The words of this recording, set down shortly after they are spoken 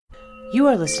You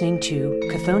are listening to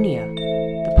Chthoniya,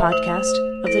 the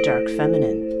podcast of the Dark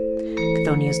Feminine.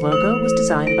 Chthoniya's logo was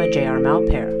designed by J.R.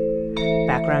 Malpair.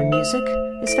 Background music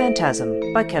is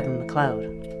Phantasm by Kevin MacLeod.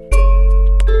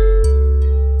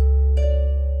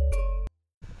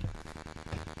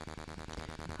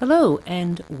 Hello,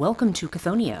 and welcome to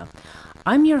Chthoniya.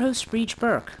 I'm your host, Breach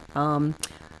Burke.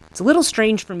 It's a little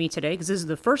strange for me today because this is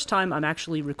the first time I'm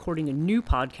actually recording a new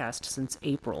podcast since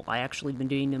April. I actually been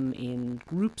doing them in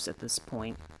groups at this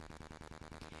point.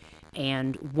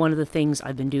 And one of the things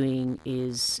I've been doing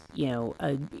is,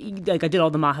 like I did all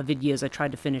the Mahavidyas, I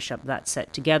tried to finish up that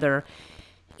set together.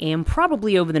 And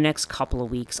probably over the next couple of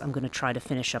weeks, I'm going to try to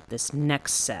finish up this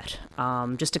next set,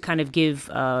 just to kind of give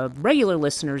regular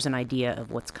listeners an idea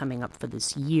of what's coming up for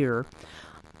this year.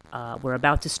 We're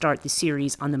about to start the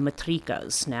series on the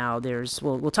Matrikas. Now,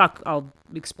 I'll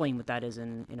explain what that is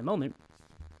in a moment.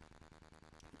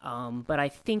 But I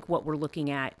think what we're looking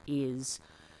at is,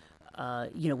 the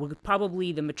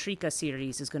Matrika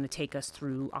series is going to take us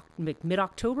through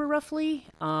mid-October, roughly.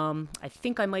 I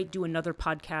think I might do another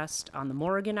podcast on the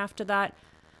Morrigan after that.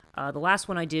 The last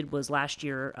one I did was last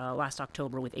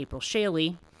October with April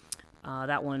Shaley.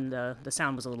 That one, the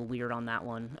sound was a little weird on that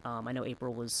one. I know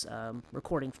April was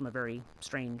recording from a very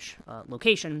strange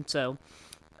location, so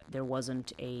there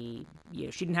wasn't she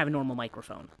didn't have a normal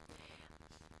microphone.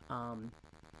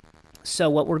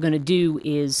 So what we're going to do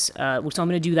is, I'm going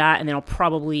to do that, and then I'll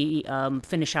probably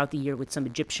finish out the year with some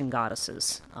Egyptian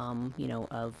goddesses,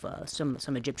 of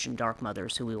some Egyptian dark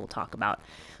mothers who we will talk about.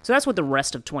 So that's what the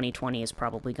rest of 2020 is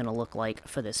probably going to look like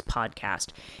for this podcast.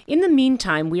 In the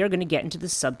meantime, we are going to get into the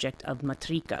subject of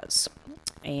Matrikas.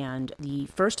 And the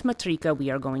first Matrika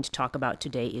we are going to talk about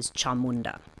today is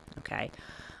Chamunda, okay?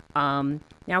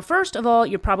 Now, first of all,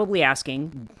 you're probably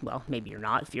asking, well, maybe you're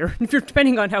not, if you're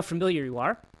depending on how familiar you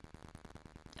are.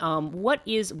 What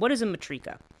is a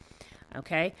Matrika?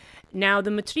 Okay, now the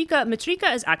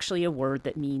Matrika is actually a word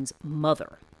that means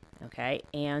mother. Okay,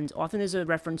 and often there's a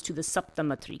reference to the Sapta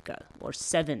Matrika, or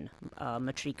seven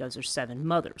Matrikas, or seven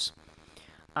mothers.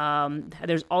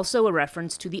 There's also a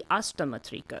reference to the Asta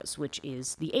Matrikas, which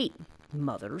is the 8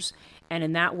 mothers, and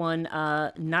in that one,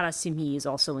 Narasimhi is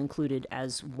also included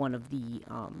as one of the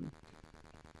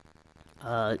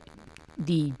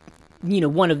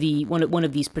one of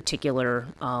these particular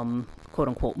quote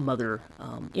unquote mother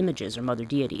images or mother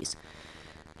deities.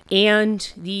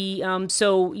 And the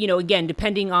again,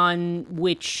 depending on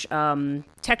which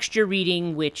text you're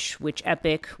reading, which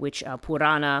epic, which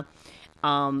Purana,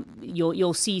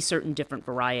 you'll see certain different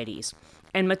varieties.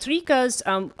 And Matrikas,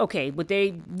 what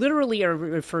they literally are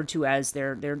referred to as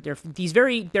they're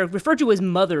referred to as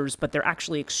mothers, but they're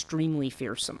actually extremely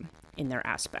fearsome in their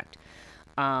aspect.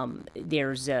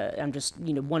 There's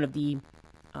one of the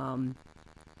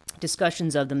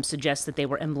discussions of them suggests that they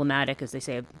were emblematic, as they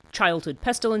say, of childhood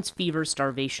pestilence, fever,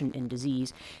 starvation, and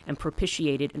disease, and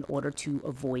propitiated in order to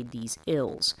avoid these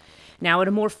ills. Now, at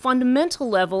a more fundamental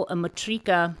level, a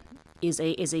Matrika is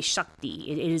a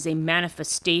Shakti. It is a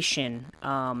manifestation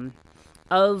of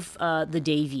the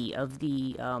Devi, of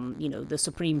the the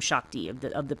supreme Shakti, of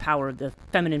the power, of the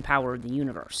feminine power of the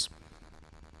universe.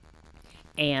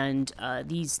 And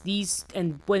these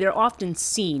and where they're often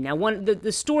seen. Now,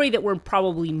 the story that we're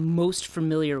probably most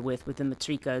familiar with the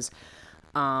Matrikas,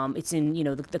 it's in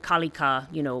the Kalika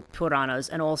Puranas,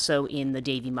 and also in the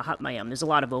Devi Mahatmayam. There's a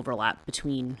lot of overlap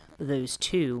between those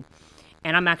two,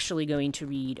 and I'm actually going to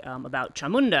read about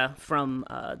Chamunda from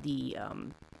the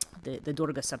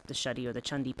Durga Saptashati, or the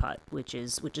Chandipat, which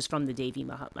is from the Devi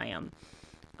Mahatmayam.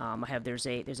 There's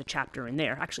a chapter in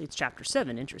there. Actually, it's chapter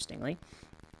 7, interestingly.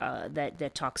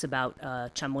 That talks about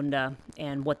Chamunda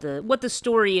and what the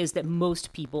story is that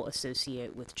most people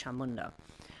associate with Chamunda.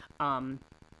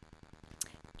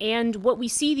 And what we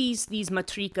see these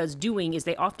Matrikas doing is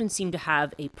they often seem to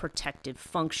have a protective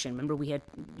function. Remember,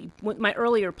 my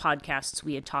earlier podcasts,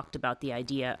 we had talked about the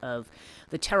idea of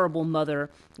the terrible mother.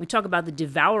 We talk about the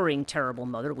devouring terrible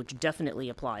mother, which definitely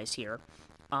applies here,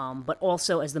 but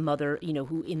also as the mother,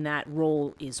 who in that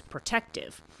role is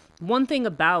protective. One thing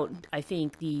about, I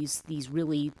think, these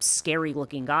really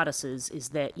scary-looking goddesses is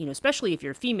that, especially if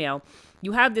you're a female,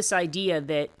 you have this idea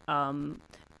that,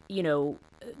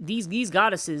 these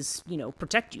goddesses,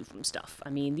 protect you from stuff. I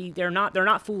mean, they're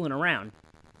not fooling around.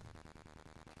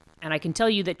 And I can tell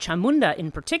you that Chamunda,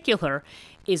 in particular,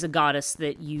 is a goddess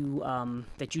that you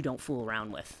don't fool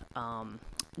around with.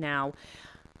 Now,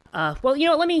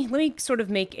 let me sort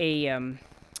of make a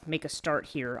start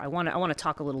here. I want to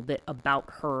talk a little bit about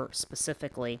her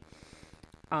specifically.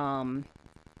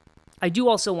 I do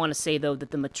also want to say, though, that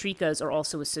the Matrikas are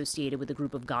also associated with a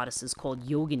group of goddesses called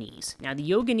Yoginis. Now, the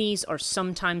Yoginis are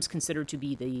sometimes considered to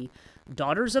be the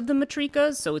daughters of the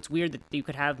Matrikas, so it's weird that you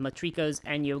could have Matrikas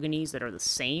and Yoginis that are the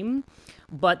same,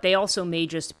 but they also may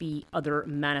just be other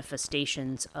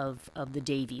manifestations of the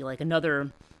Devi, like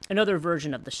another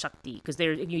version of the Shakti, because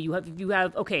there you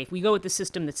have okay, if we go with the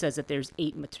system that says that there's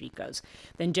 8 Matrikas,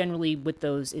 then generally with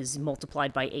those is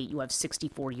multiplied by 8, you have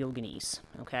 64 Yoginis,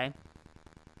 okay?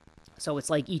 So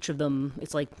it's like each of them,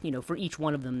 it's like, for each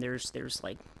one of them, there's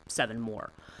like 7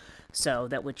 more. So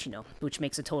that which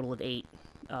makes a total of 8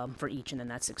 for each, and then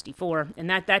that's 64. And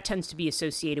that tends to be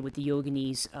associated with the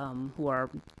Yoginis who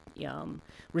are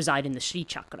reside in the Sri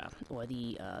Chakra, or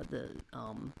the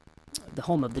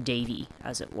home of the Devi,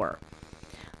 as it were.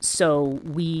 So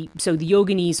the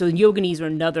yoginis are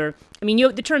another. I mean,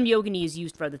 the term yogini is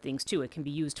used for other things too. It can be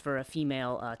used for a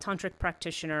female tantric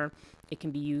practitioner. It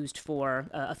can be used for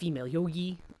a female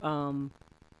yogi. The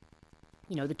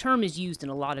term is used in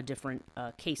a lot of different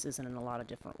cases and in a lot of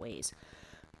different ways.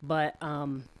 But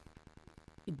a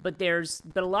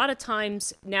lot of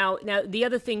times now the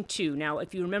other thing too. Now,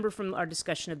 if you remember from our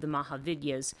discussion of the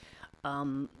Mahavidyas,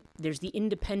 there's the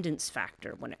independence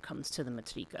factor when it comes to the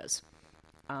Matrikas.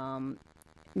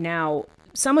 Now,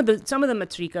 some of the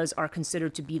Matrikas are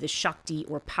considered to be the Shakti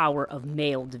or power of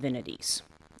male divinities.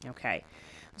 Okay,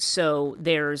 so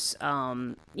there's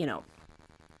for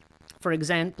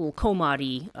example,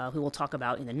 Komari, who we'll talk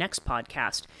about in the next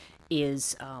podcast,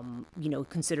 is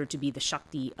considered to be the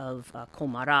Shakti of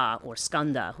Komara or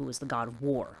Skanda, who is the god of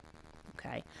war.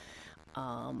 Okay.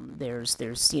 There's the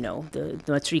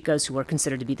Matrikas who are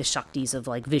considered to be the Shaktis of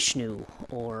like Vishnu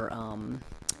or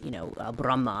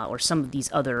Brahma or some of these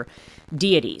other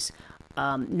deities.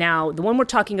 Now, the one we're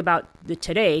talking about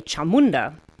today,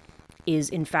 Chamunda, is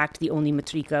in fact the only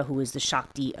Matrika who is the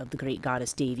Shakti of the great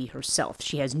goddess Devi herself.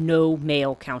 She has no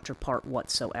male counterpart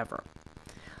whatsoever.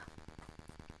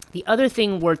 The other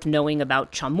thing worth knowing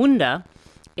about Chamunda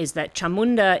is that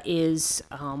Chamunda is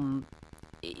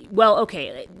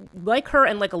like her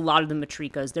and like a lot of the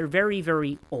Matrikas, they're very,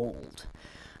 very old.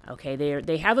 Okay,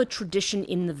 they have a tradition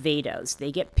in the Vedas.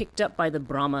 They get picked up by the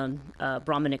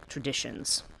Brahmanic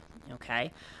traditions.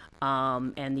 Okay,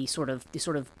 and the sort of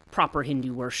proper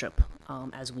Hindu worship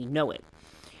as we know it.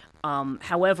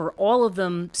 However, all of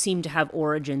them seem to have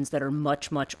origins that are much,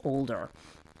 much older.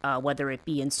 Whether it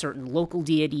be in certain local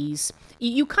deities.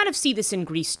 You kind of see this in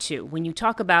Greece too. When you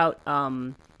talk about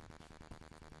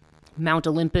Mount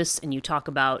Olympus, and you talk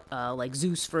about like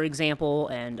Zeus, for example,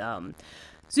 and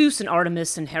Zeus and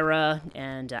Artemis and Hera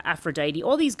and Aphrodite,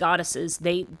 all these goddesses,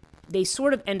 they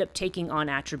sort of end up taking on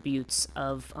attributes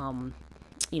of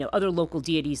other local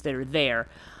deities that are there.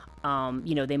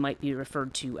 They might be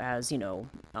referred to as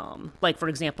like for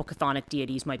example, chthonic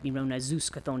deities might be known as Zeus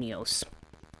Chthonios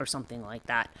or something like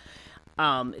that.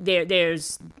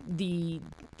 There's the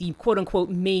quote unquote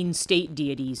main state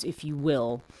deities, if you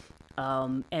will,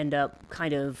 end up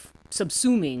kind of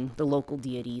subsuming the local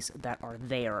deities that are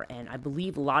there. And I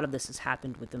believe a lot of this has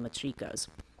happened with the Matrikas.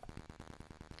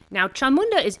 Now,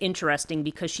 Chamunda is interesting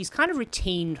because she's kind of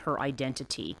retained her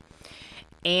identity.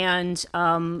 And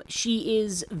she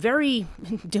is very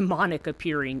demonic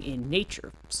appearing in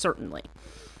nature, certainly.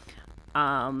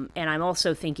 And I'm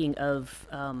also thinking of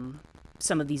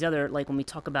some of these other, like when we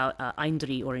talk about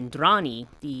Indri or Indrani,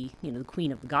 the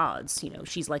queen of the gods.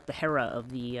 She's like the Hera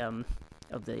of the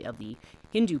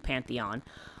Hindu pantheon.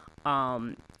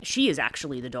 She is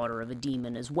actually the daughter of a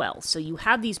demon as well. So you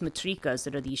have these Matrikas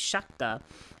that are these Shakta,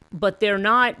 but they're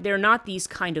not these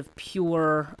kind of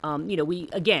pure.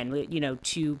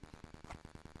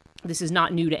 This is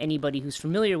not new to anybody who's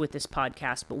familiar with this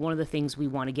podcast, but one of the things we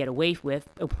want to get away from,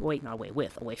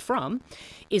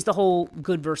 is the whole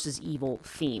good versus evil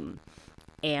theme.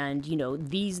 And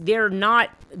they're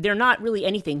not really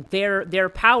anything. They're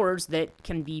powers that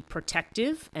can be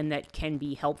protective and that can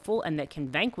be helpful and that can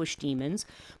vanquish demons,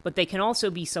 but they can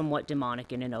also be somewhat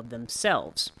demonic in and of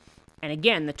themselves. And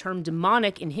again, the term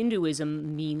demonic in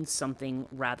Hinduism means something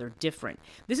rather different.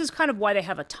 This is kind of why they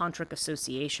have a tantric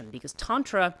association, because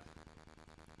tantra,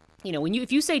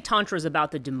 if you say tantra is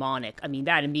about the demonic, I mean,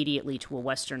 that immediately to a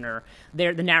Westerner,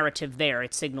 the narrative there,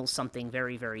 it signals something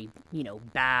very, very,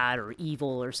 bad or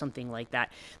evil or something like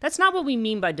that. That's not what we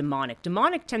mean by demonic.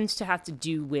 Demonic tends to have to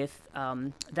do with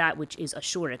that which is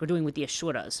Ashuric, or doing with the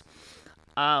Ashuras.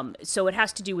 So it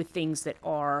has to do with things that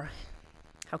are,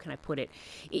 how can I put it?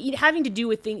 Having to do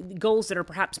with goals that are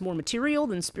perhaps more material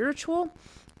than spiritual.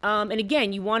 And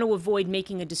again, you want to avoid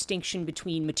making a distinction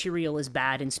between material is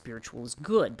bad and spiritual is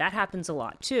good. That happens a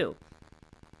lot too.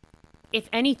 if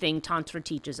anything, Tantra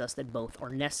teaches us that both are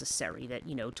necessary, that,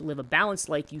 to live a balanced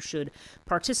life, you should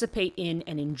participate in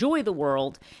and enjoy the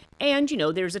world. And,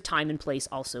 there's a time and place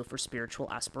also for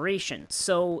spiritual aspiration.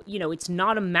 So, it's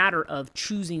not a matter of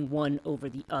choosing one over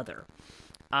the other.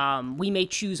 We may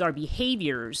choose our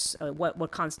behaviors,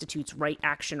 what constitutes right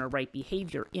action or right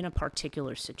behavior in a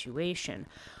particular situation,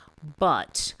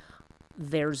 but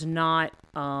there's not,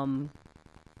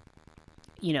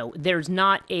 there's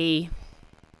not a,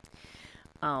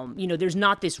 there's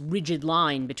not this rigid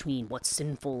line between what's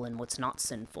sinful and what's not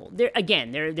sinful.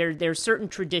 There's certain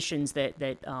traditions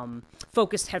that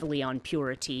focus heavily on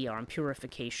purity or on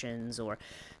purifications or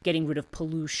getting rid of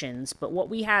pollutions. But what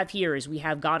we have here is we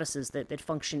have goddesses that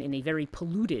function in a very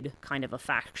polluted kind of a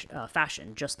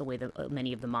fashion, just the way that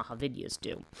many of the Mahavidyas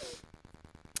do.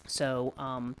 So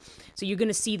you're going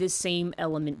to see this same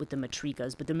element with the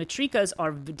Matrikas, but the Matrikas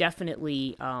are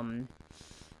definitely...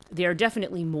 they are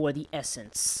definitely more the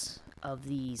essence of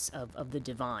of the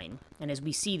divine. And as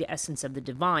we see, the essence of the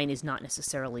divine is not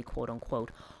necessarily, quote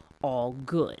unquote, all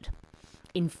good.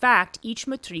 In fact, each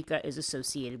Matrika is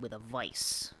associated with a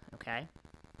vice, okay?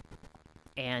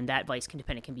 And that vice can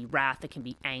depend. It can be wrath, it can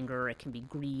be anger, it can be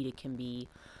greed, it can be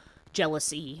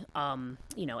jealousy, and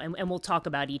we'll talk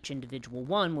about each individual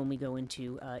one when we go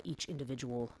into each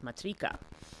individual Matrika.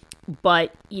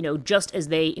 But, just as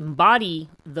they embody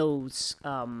those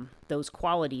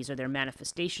qualities or their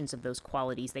manifestations of those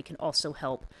qualities, they can also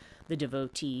help the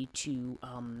devotee to,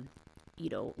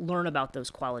 learn about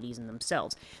those qualities in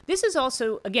themselves. This is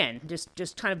also, again,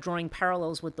 just kind of drawing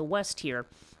parallels with the West here.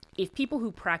 If people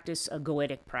who practice a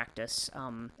Goetic practice,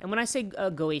 and when I say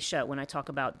Goesha, when I talk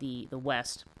about the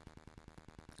West,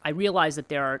 I realize that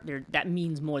that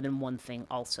means more than one thing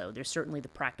also. There's certainly the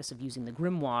practice of using the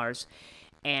grimoires,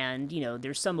 and,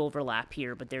 there's some overlap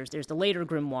here, but there's the later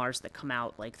grimoires that come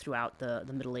out, like, throughout the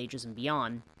Middle Ages and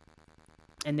beyond.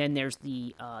 And then there's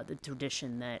the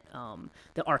tradition that,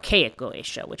 the archaic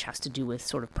Goesha, which has to do with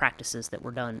sort of practices that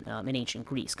were done in ancient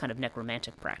Greece, kind of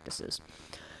necromantic practices.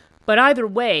 But either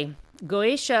way,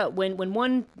 Goesha, when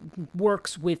one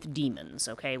works with demons,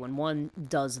 okay, when one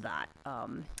does that,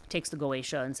 takes the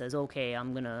Goesha and says, okay,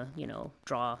 I'm going to,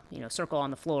 draw, circle on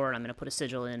the floor, and I'm going to put a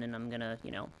sigil in, and I'm going to,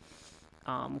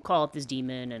 call up this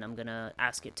demon, and I'm going to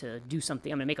ask it to do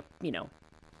something. I'm going to make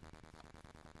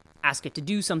ask it to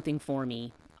do something for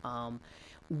me.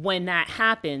 When that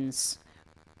happens,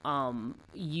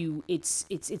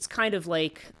 it's kind of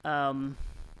like,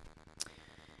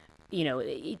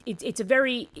 it's a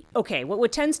very, okay,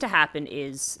 what tends to happen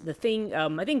is the thing,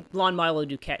 I think Lon Milo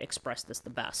Duquette expressed this the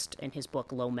best in his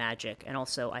book, Low Magic, and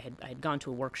also I had gone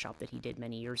to a workshop that he did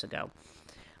many years ago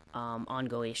on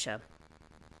Goesha.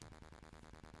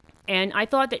 And I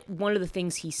thought that one of the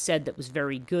things he said that was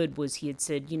very good was he had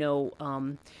said,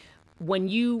 when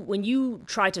you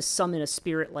try to summon a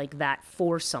spirit like that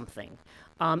for something,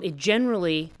 it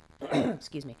generally...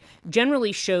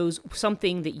 generally shows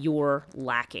something that you're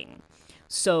lacking.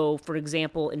 So, for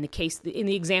example, in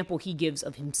the example he gives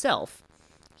of himself,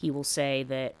 he will say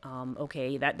that,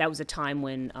 that was a time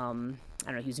when,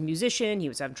 he was a musician, he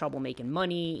was having trouble making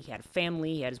money, he had a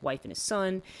family, he had his wife and his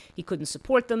son, he couldn't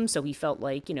support them, so he felt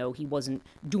like, he wasn't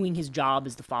doing his job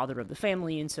as the father of the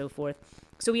family and so forth.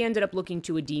 So he ended up looking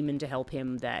to a demon to help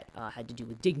him that had to do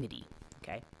with dignity,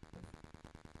 okay?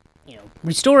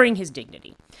 Restoring his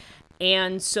dignity.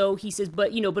 And so he says,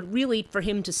 but really for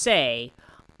him to say,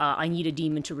 I need a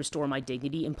demon to restore my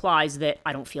dignity implies that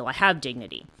I don't feel I have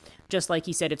dignity. Just like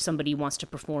he said, if somebody wants to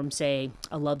perform, say,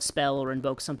 a love spell or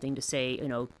invoke something to say,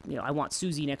 I want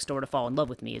Susie next door to fall in love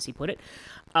with me, as he put it,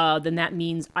 then that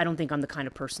means I don't think I'm the kind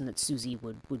of person that Susie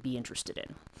would be interested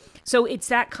in. So it's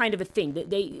that kind of a thing.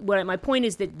 My point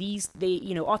is that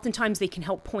oftentimes they can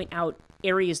help point out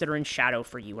areas that are in shadow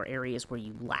for you or areas where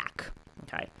you lack.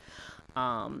 Okay.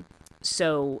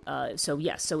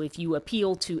 So if you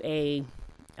appeal to a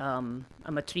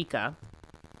Matrika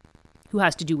who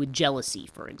has to do with jealousy,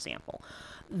 for example,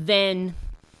 then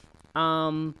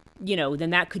then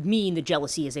that could mean that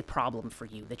jealousy is a problem for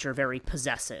you, that you're very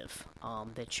possessive,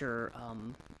 that you're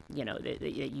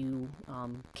that you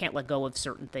can't let go of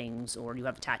certain things, or you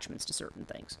have attachments to certain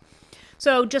things.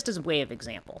 So just as a way of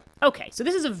example. Okay, so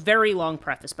this is a very long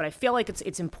preface, but I feel like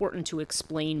it's important to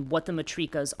explain what the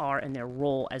Matrikas are and their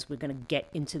role as we're going to get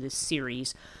into this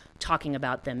series talking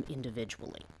about them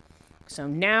individually. So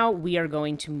now we are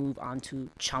going to move on to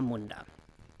Chamunda.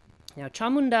 Now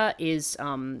Chamunda is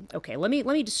let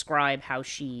me describe how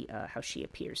she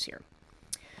appears here.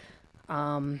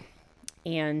 So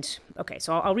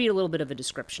I'll read a little bit of a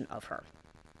description of her.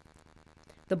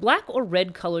 The black or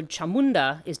red-colored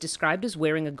Chamunda is described as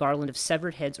wearing a garland of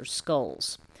severed heads or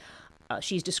skulls.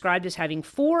 She's described as having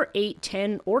 4, 8,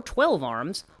 10, or 12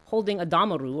 arms, holding a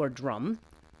damaru or drum,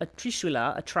 a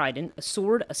trishula, a trident, a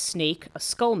sword, a snake, a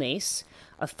skull mace,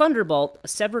 a thunderbolt, a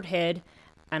severed head,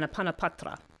 and a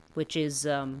panapatra, which is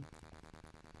a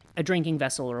drinking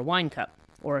vessel or a wine cup,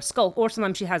 or a skull, or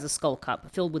sometimes she has a skull cup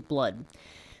filled with blood,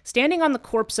 standing on the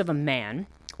corpse of a man,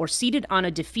 or seated on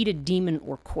a defeated demon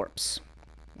or corpse.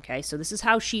 Okay, so this is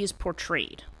how she is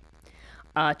portrayed.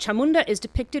 Chamunda is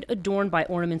depicted adorned by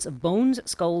ornaments of bones,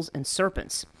 skulls, and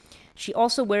serpents. She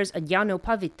also wears a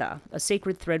Jnanopavita, a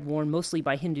sacred thread worn mostly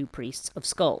by Hindu priests, of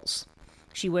skulls.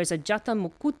 She wears a Jata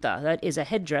Mukuta, that is a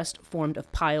headdress formed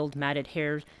of piled, matted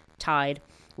hair tied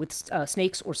with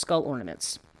snakes or skull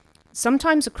ornaments.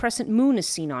 Sometimes a crescent moon is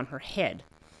seen on her head.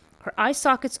 Her eye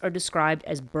sockets are described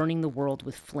as burning the world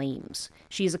with flames.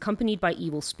 She is accompanied by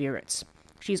evil spirits.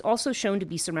 She is also shown to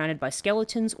be surrounded by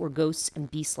skeletons or ghosts and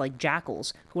beast-like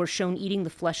jackals, who are shown eating the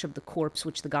flesh of the corpse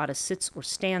which the goddess sits or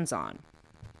stands on.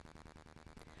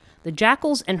 The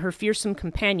jackals and her fearsome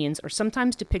companions are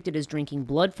sometimes depicted as drinking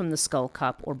blood from the skull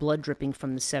cup or blood dripping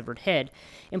from the severed head,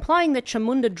 implying that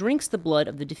Chamunda drinks the blood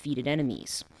of the defeated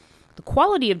enemies. The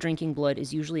quality of drinking blood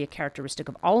is usually a characteristic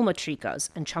of all Matrikas,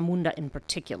 and Chamunda in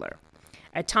particular.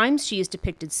 At times, she is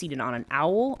depicted seated on an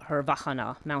owl, her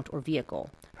vahana, mount or vehicle.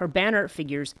 Her banner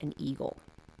figures an eagle.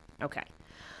 Okay.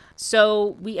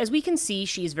 So, as we can see,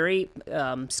 she is very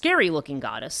scary-looking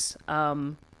goddess.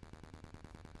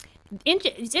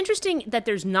 It's interesting that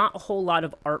there's not a whole lot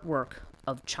of artwork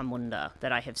of Chamunda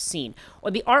that I have seen. Or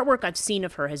the artwork I've seen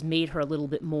of her has made her a little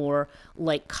bit more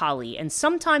like Kali. And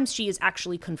sometimes she is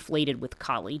actually conflated with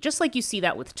Kali, just like you see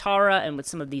that with Tara and with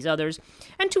some of these others.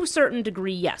 And to a certain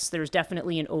degree, yes, there's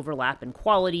definitely an overlap in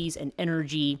qualities and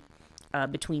energy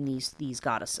between these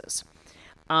goddesses.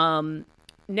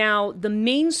 Now, the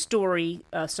main story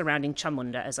surrounding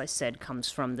Chamunda, as I said,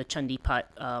 comes from the Chandipat,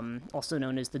 also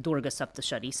known as the Durga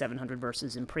Saptashati, 700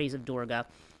 verses in praise of Durga,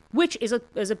 which is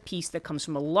a piece that comes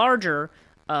from a larger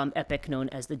epic known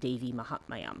as the Devi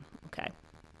Mahatmayam. Okay,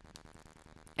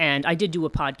 and I did do a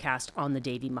podcast on the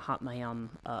Devi Mahatmayam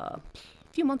a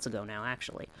few months ago now,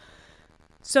 actually.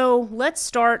 So let's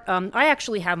start. I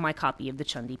actually have my copy of the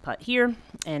Chandipat here,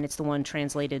 and it's the one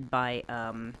translated by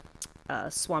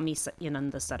Swami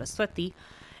Satyananda Saraswati.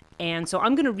 And so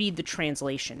I'm going to read the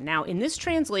translation. Now, in this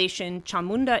translation,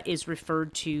 Chamunda is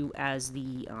referred to as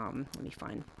the, let me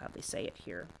find how they say it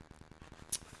here,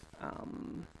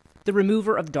 the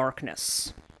remover of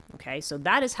darkness. Okay, so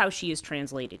that is how she is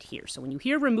translated here. So when you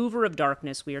hear remover of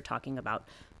darkness, we are talking about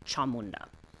Chamunda.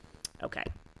 Okay.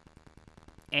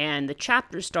 And the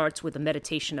chapter starts with a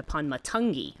meditation upon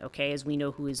Matangi, okay, as we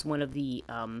know, who is one of the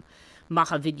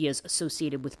Mahavidyas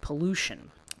associated with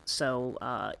pollution. So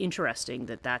interesting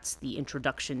that that's the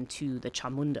introduction to the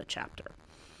Chamunda chapter.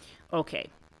 Okay,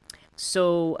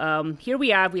 so here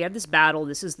we have this battle.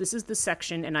 This is the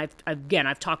section, and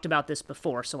I've talked about this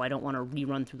before, so I don't want to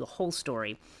rerun through the whole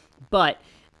story. But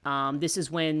this is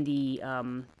when the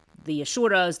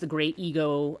Asuras, the great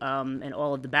ego, and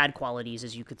all of the bad qualities,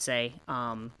 as you could say,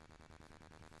 have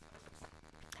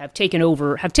taken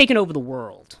over the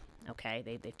world. Okay,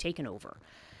 they've taken over.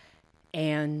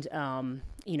 And,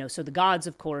 so the gods,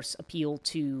 of course, appeal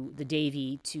to the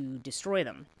Devi to destroy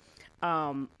them.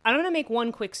 I'm going to make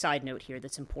one quick side note here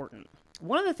that's important.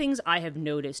 One of the things I have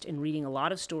noticed in reading a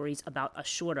lot of stories about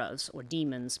Asuras, or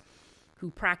demons,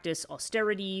 who practice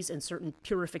austerities and certain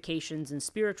purifications and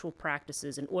spiritual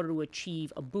practices in order to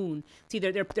achieve a boon. See,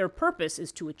 their purpose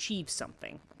is to achieve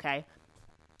something, okay?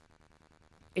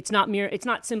 It's not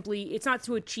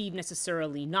to achieve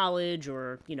necessarily knowledge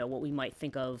or, what we might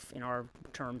think of in our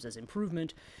terms as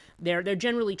improvement. They're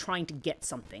generally trying to get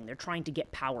something. They're trying to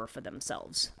get power for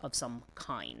themselves of some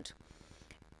kind.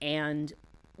 And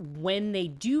when they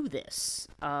do this,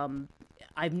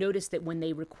 I've noticed that when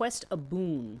they request a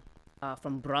boon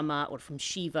from Brahma or from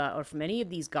Shiva or from any of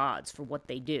these gods for what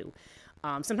they do,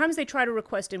 sometimes they try to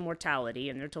request immortality,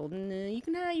 and they're told, you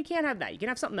can't have that. You can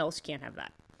have something else. You can't have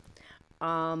that.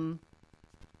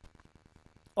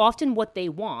 Often what they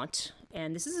want,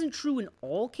 and this isn't true in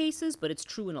all cases, but it's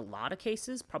true in a lot of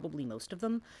cases, probably most of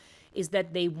them, is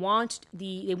that they want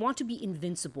to be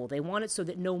invincible. They want it so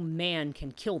that no man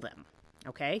can kill them.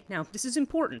 Okay? Now, this is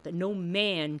important, that no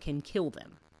man can kill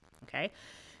them. Okay?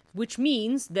 Which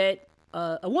means that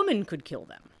a woman could kill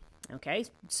them. Okay?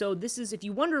 So this is, if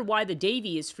you wonder why the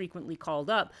Devi is frequently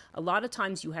called up, a lot of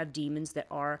times you have demons that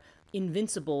are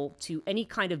invincible to any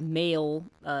kind of male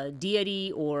deity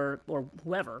or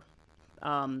whoever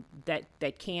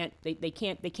that can't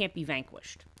be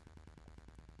vanquished.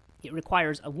 It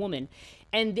requires a woman,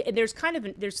 and there's kind of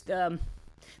an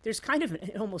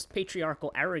almost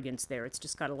patriarchal arrogance there. It's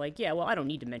just kind of like, yeah, well, I don't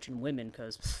need to mention women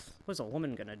because what's a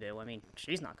woman gonna do? I mean,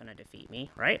 she's not gonna defeat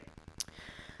me, right?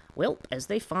 Well, as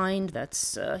they find,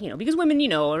 that's because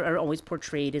women, are always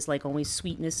portrayed as like always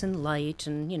sweetness and light,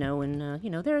 and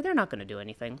they're not gonna do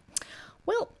anything.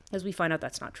 Well, as we find out,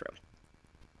 that's not true.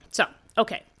 So,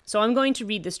 okay. So I'm going to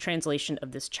read this translation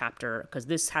of this chapter because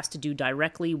this has to do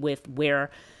directly with where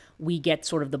we get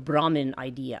sort of the Brahmin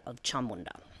idea of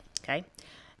Chamunda. Okay?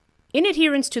 In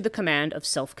adherence to the command of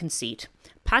self-conceit,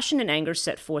 passion and anger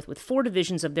set forth with 4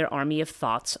 divisions of their army of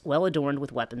thoughts, well adorned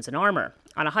with weapons and armor.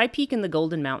 On a high peak in the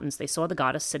Golden Mountains, they saw the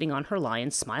goddess sitting on her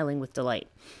lion, smiling with delight.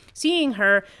 Seeing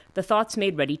her, the thoughts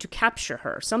made ready to capture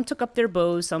her. Some took up their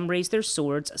bows, some raised their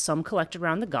swords, some collected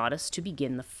around the goddess to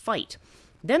begin the fight.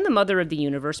 Then the mother of the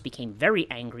universe became very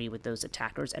angry with those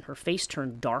attackers, and her face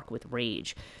turned dark with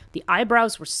rage. The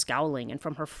eyebrows were scowling, and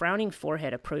from her frowning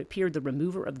forehead appeared the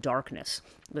remover of darkness,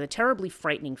 with a terribly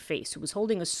frightening face, who was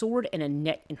holding a sword and a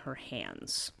net in her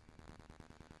hands.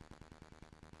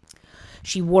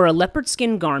 She wore a leopard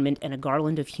skin garment and a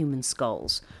garland of human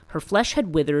skulls. Her flesh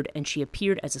had withered, and she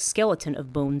appeared as a skeleton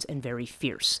of bones and very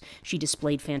fierce. She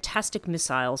displayed fantastic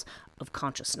missiles of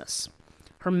consciousness.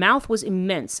 Her mouth was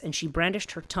immense, and she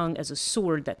brandished her tongue as a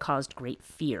sword that caused great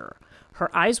fear. Her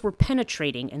eyes were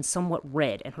penetrating and somewhat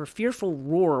red, and her fearful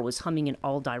roar was humming in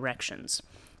all directions.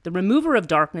 The remover of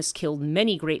darkness killed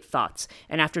many great thoughts,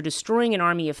 and after destroying an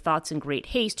army of thoughts in great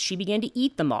haste, she began to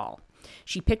eat them all.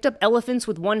 She picked up elephants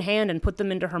with one hand and put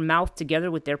them into her mouth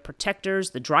together with their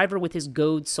protectors, the driver with his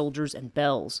goads, soldiers, and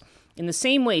bells. In the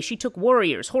same way, she took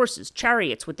warriors, horses,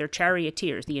 chariots with their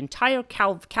charioteers, the entire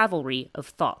cavalry of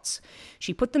thoughts.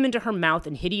 She put them into her mouth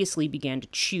and hideously began to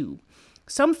chew.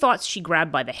 Some thoughts she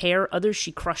grabbed by the hair, others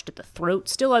she crushed at the throat,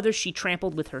 still others she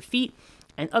trampled with her feet,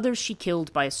 and others she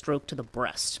killed by a stroke to the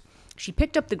breast. She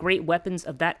picked up the great weapons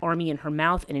of that army in her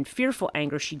mouth, and in fearful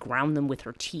anger she ground them with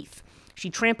her teeth. She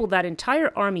trampled that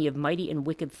entire army of mighty and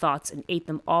wicked thoughts and ate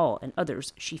them all, and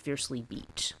others she fiercely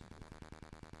beat.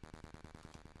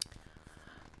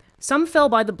 Some fell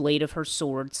by the blade of her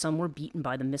sword, some were beaten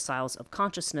by the missiles of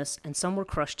consciousness, and some were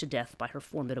crushed to death by her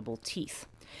formidable teeth.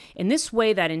 In this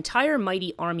way, that entire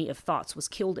mighty army of thoughts was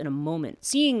killed in a moment.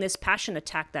 Seeing this, passion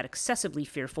attacked that excessively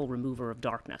fearful remover of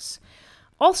darkness.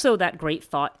 Also, that great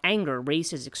thought, anger, raised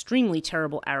his extremely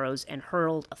terrible arrows and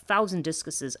hurled 1,000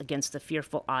 discuses against the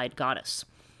fearful-eyed goddess.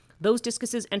 Those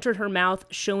discuses entered her mouth,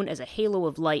 shone as a halo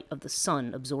of light of the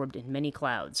sun absorbed in many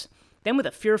clouds. Then with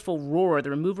a fearful roar, the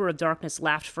remover of darkness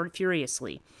laughed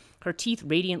furiously, her teeth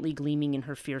radiantly gleaming in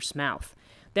her fierce mouth.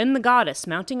 Then the goddess,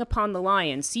 mounting upon the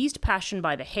lion, seized Passion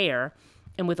by the hair,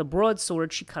 and with a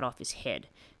broadsword she cut off his head.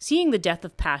 Seeing the death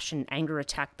of Passion, anger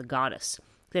attacked the goddess.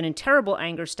 Then in terrible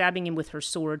anger, stabbing him with her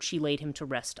sword, she laid him to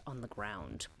rest on the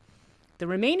ground. The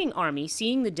remaining army,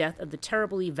 seeing the death of the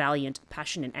terribly valiant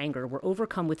Passion and Anger, were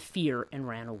overcome with fear and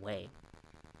ran away.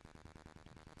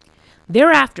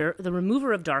 Thereafter, the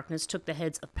remover of darkness took the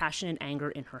heads of Passion and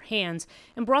Anger in her hands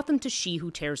and brought them to she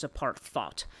who tears apart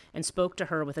thought, and spoke to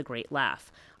her with a great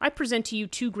laugh. I present to you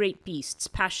 2 great beasts,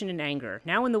 Passion and Anger.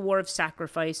 Now in the war of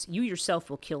sacrifice, you yourself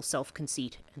will kill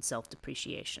self-conceit and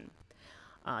self-depreciation.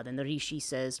 Then the Rishi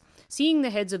says, seeing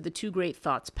the heads of the 2 great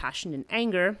thoughts, Passion and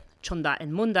Anger, Chanda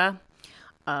and Munda,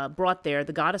 brought there,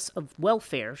 the goddess of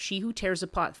welfare, she who tears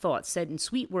apart thought, said in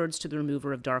sweet words to the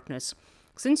remover of darkness,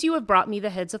 since you have brought me the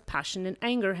heads of Passion and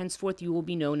Anger, henceforth you will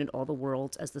be known in all the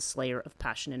worlds as the slayer of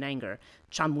Passion and Anger,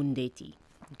 Chamundeti.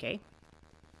 Okay?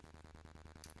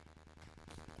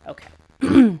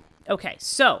 Okay,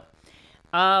 so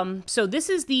this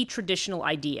is the traditional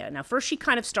idea. Now, first she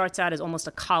kind of starts out as almost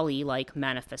a Kali-like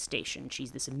manifestation.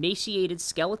 She's this emaciated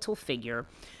skeletal figure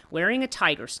wearing a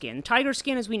tiger skin. Tiger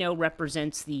skin, as we know,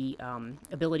 represents the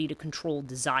ability to control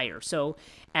desire. So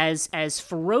as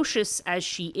ferocious as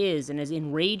she is and as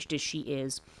enraged as she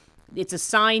is, it's a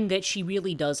sign that she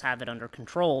really does have it under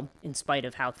control in spite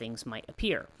of how things might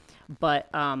appear. But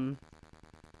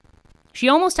she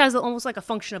almost has almost like a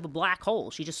function of a black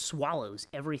hole. She just swallows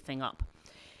everything up.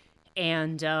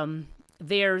 And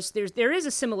there is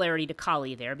a similarity to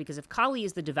Kali there, because if Kali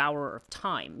is the devourer of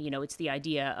time, it's the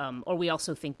idea, or we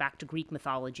also think back to Greek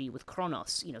mythology with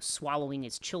Kronos, swallowing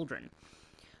his children.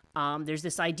 There's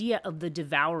this idea of the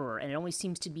devourer, and it only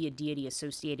seems to be a deity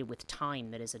associated with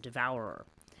time that is a devourer.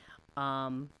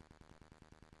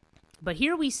 But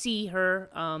here we see her,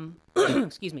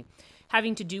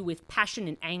 having to do with passion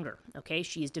and anger, okay?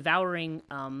 She is devouring,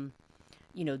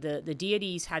 the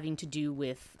deities having to do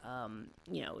with,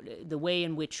 the way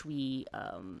in which we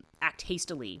act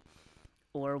hastily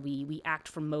or we act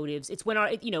from motives. It's when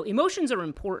our, emotions are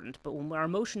important, but when our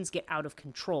emotions get out of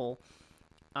control,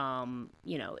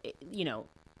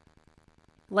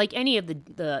 like any of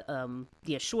the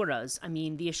Asuras, I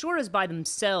mean, the Asuras by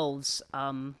themselves,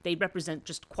 they represent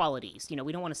just qualities. We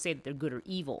don't want to say that they're good or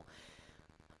evil.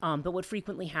 But what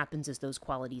frequently happens is those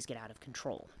qualities get out of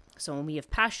control. So when we have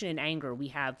passion and anger, we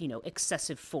have,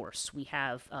 excessive force. We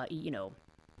have,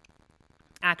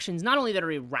 actions not only that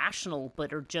are irrational,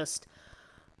 but are just,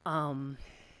 how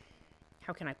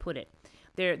can I put it?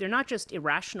 They're not just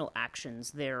irrational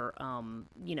actions. They're,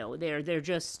 they're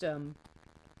just,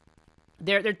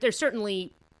 they're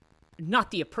certainly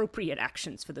not the appropriate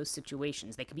actions for those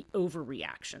situations. They could be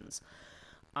overreactions.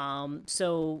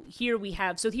 So here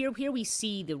we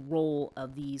see the role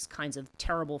of these kinds of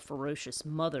terrible, ferocious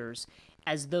mothers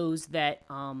as those that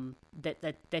kind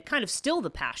of still the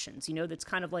passions. That's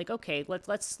kind of like, okay,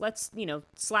 let's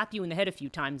slap you in the head a few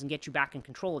times and get you back in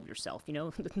control of yourself.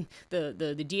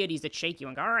 The deities that shake you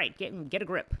and go, all right, get a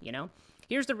grip.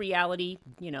 Here's the reality.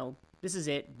 This is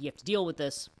it. You have to deal with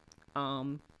this.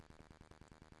 And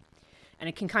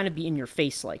it can kind of be in your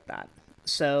face like that.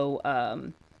 So,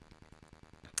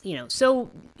 so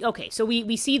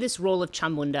we see this role of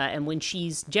Chamunda, and when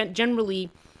she's generally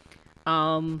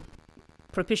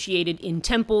propitiated in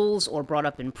temples or brought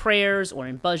up in prayers or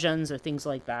in bhajans or things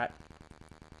like that,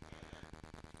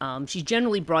 she's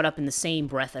generally brought up in the same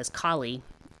breath as Kali,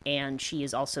 and she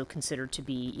is also considered to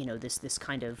be, this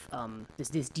kind of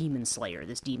this demon slayer,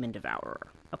 this demon devourer.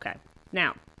 Okay,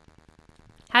 now,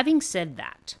 having said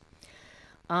that,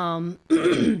 I'm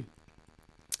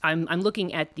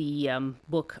looking at the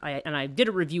book, and I did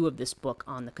a review of this book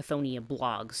on the Chthoniya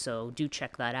blog, so do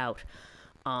check that out.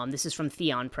 This is from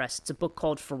Theon Press. It's a book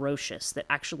called Ferocious that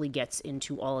actually gets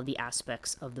into all of the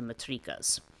aspects of the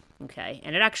Matrikas. Okay,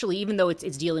 and it actually, even though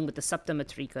it's dealing with the Sapta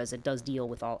Matrikas, it does deal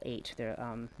with all 8. There,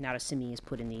 Narasimi is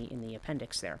put in the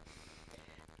appendix there.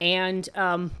 And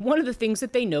one of the things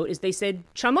that they note is they said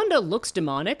Chamunda looks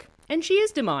demonic, and she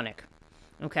is demonic.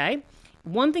 Okay.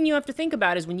 One thing you have to think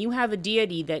about is when you have a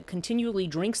deity that continually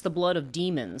drinks the blood of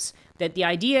demons, that the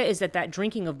idea is that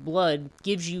drinking of blood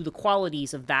gives you the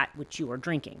qualities of that which you are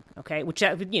drinking, okay? Which,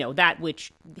 that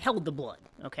which held the blood,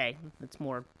 okay? That's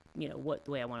more, what the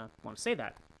way I want to say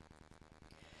that.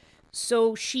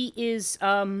 So she is,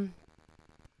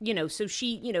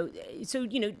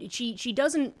 she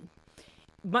doesn't,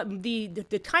 but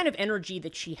the kind of energy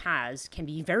that she has can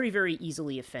be very, very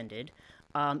easily offended.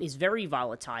 Is very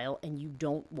volatile, and you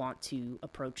don't want to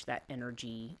approach that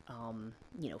energy,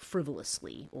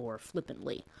 frivolously or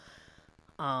flippantly.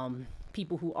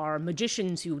 People who are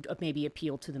magicians who maybe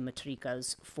appeal to the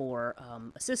Matrikas for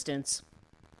assistance.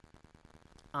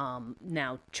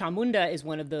 Now, Chamunda is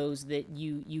one of those that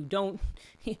you don't,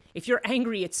 if you're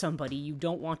angry at somebody, you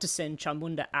don't want to send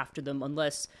Chamunda after them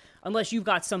unless you've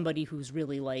got somebody who's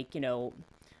really like,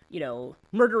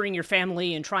 murdering your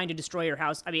family and trying to destroy your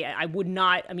house. I mean, I would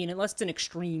not, unless it's an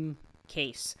extreme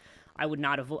case, I would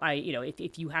not have,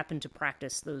 if you happen to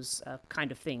practice those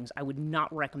kind of things, I would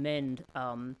not recommend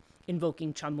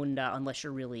invoking Chamunda unless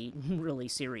you're really, really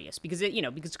serious. Because,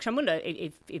 because Chamunda,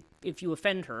 if you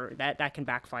offend her, that can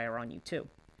backfire on you too.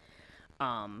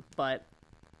 But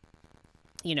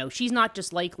she's not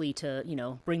just likely to,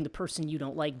 bring the person you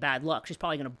don't like bad luck. She's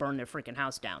probably going to burn their freaking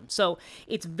house down. So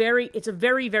it's a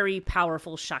very, very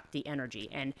powerful Shakti energy.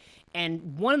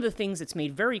 And one of the things that's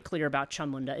made very clear about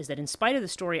Chamunda is that in spite of the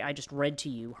story I just read to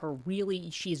you,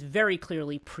 she is very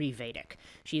clearly pre-Vedic.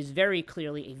 She is very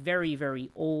clearly a very, very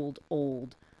old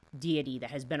deity that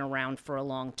has been around for a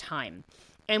long time.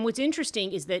 And what's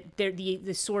interesting is that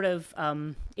the sort of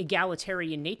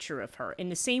egalitarian nature of her, in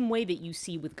the same way that you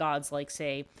see with gods like,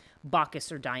 say,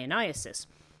 Bacchus or Dionysus,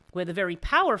 where the very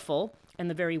powerful and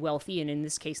the very wealthy, and in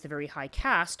this case the very high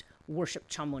caste, worship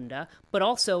Chamunda, but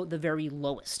also the very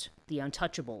lowest, the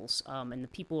untouchables, and the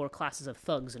people who are classes of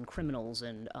thugs and criminals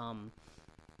and,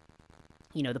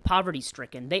 the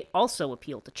poverty-stricken, they also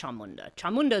appeal to Chamunda.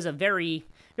 Chamunda is a very,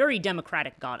 very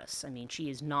democratic goddess. I mean, she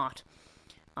is not...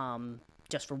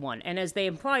 just for one. And as they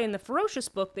imply in the Ferocious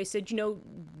book, they said,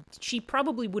 she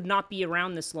probably would not be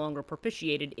around this long or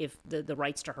propitiated if the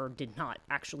rites to her did not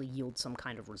actually yield some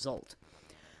kind of result.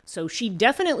 So she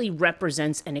definitely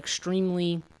represents an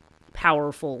extremely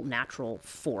powerful natural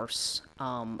force,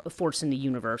 a force in the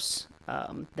universe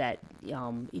that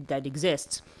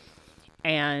exists.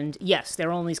 And yes,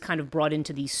 they're always kind of brought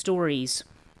into these stories.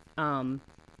 And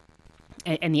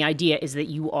the idea is that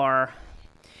you are...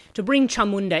 To bring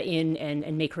Chamunda in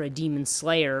and make her a demon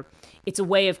slayer, it's a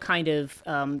way of kind of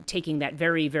taking that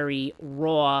very, very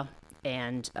raw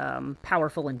and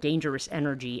powerful and dangerous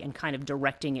energy and kind of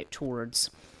directing it towards,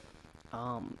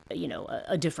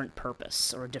 a different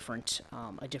purpose or a different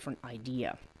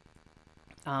idea.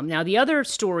 Now, the other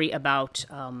story about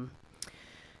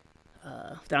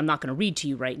that I'm not going to read to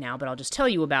you right now, but I'll just tell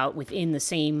you about within the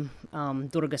same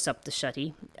Durga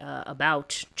Saptashati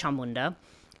about Chamunda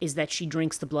is that she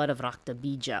drinks the blood of Rakta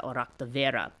Bija or Rakta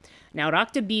Vera. Now,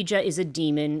 Rakta Bija is a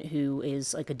demon who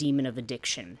is like a demon of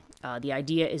addiction. The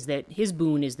idea is that his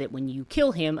boon is that when you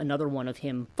kill him, another one of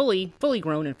him, fully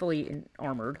grown and fully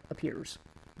armored, appears.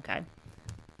 Okay.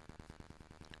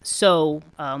 So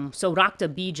Rakta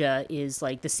Bija is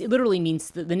like this. It literally means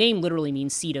the name literally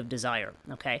means seed of desire.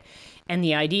 Okay, and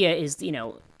the idea is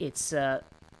it's the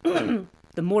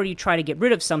more you try to get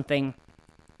rid of something,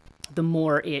 the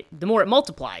more it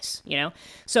multiplies.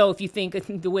 So if you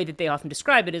think the way that they often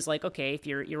describe it is like, okay, if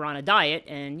you're on a diet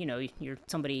and you're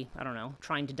somebody, I don't know,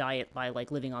 trying to diet by like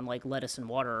living on like lettuce and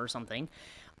water or something.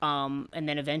 And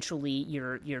then eventually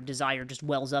your desire just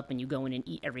wells up and you go in and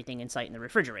eat everything in sight in the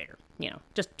refrigerator,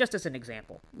 just as an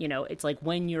example. It's like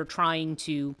when you're trying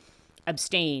to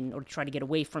abstain or try to get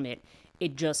away from it,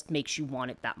 it just makes you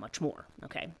want it that much more.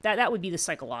 Okay. That would be the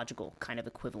psychological kind of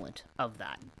equivalent of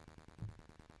that.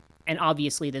 And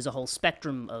obviously there's a whole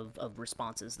spectrum of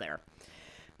responses there.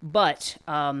 But,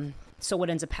 so what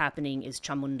ends up happening is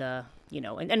Chamunda,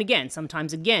 and again,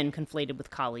 sometimes conflated with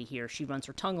Kali here, she runs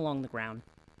her tongue along the ground.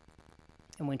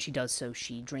 And when she does so,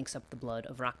 she drinks up the blood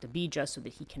of Rakta Bija so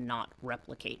that he cannot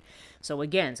replicate. So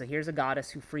here's a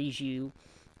goddess who frees you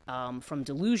from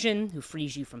delusion, who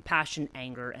frees you from passion,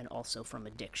 anger, and also from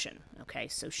addiction. Okay,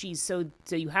 so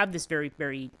so you have this very,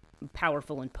 very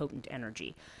powerful and potent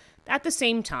energy. At the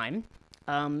same time,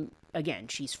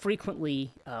 she's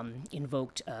frequently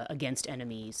invoked against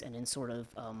enemies and in sort of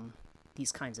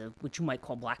these kinds of, what you might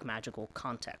call black magical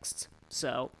contexts.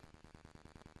 So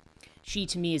she,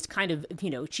 to me, is kind of,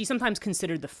 she's sometimes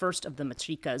considered the first of the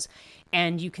Matrikas,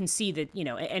 and you can see that,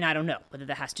 and I don't know whether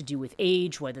that has to do with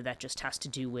age, whether that just has to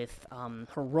do with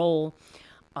her role,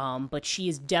 but she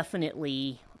is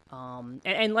definitely,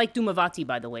 and like Dhumavati,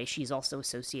 by the way, she's also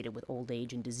associated with old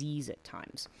age and disease at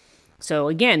times. So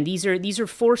again, these are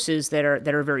forces that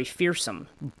are very fearsome,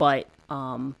 but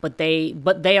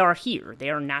they are here.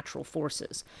 They are natural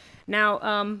forces.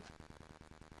 Now,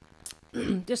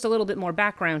 just a little bit more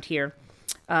background here.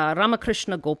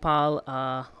 Ramakrishna Gopal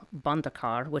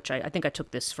Bandakar, which I think I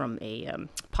took this from I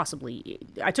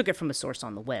took it from a source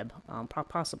on the web,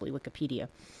 possibly Wikipedia.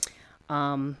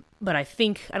 But I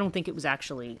don't think it was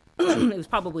actually, it was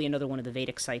probably another one of the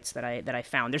Vedic sites that I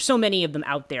found. There's so many of them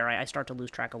out there, I start to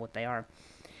lose track of what they are.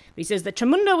 But he says that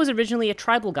Chamunda was originally a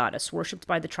tribal goddess worshipped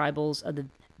by the tribals of the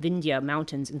Vindhya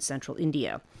mountains in central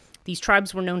India. These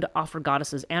tribes were known to offer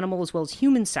goddesses animal as well as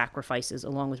human sacrifices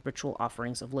along with ritual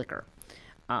offerings of liquor.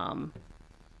 And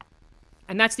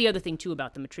that's the other thing, too,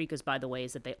 about the Matrikas, by the way,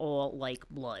 is that they all like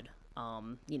blood.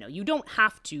 You don't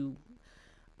have to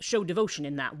show devotion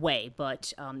in that way,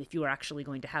 but if you are actually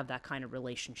going to have that kind of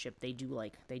relationship, they do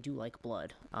like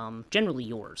blood. Generally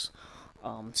yours.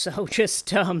 So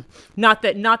just not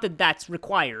that that's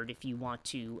required if you want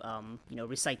to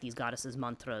recite these goddesses'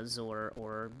 mantras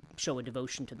or show a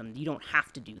devotion to them. You don't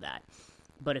have to do that.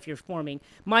 But if you're forming,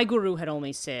 my guru had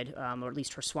always said, or at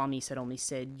least her swamis had always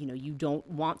said, you don't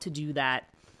want to do that.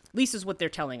 At least is what they're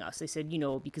telling us. They said,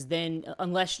 because then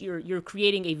unless you're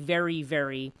creating a very,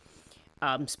 very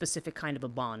specific kind of a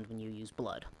bond when you use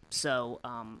blood. So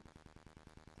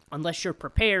unless you're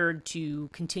prepared to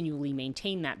continually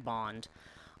maintain that bond,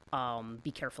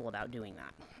 be careful about doing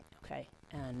that. Okay.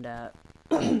 And,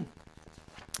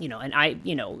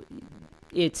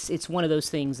 it's one of those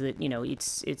things that,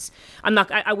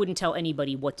 I wouldn't tell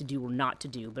anybody what to do or not to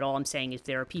do, but all I'm saying is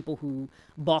there are people who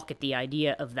balk at the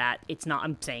idea of that.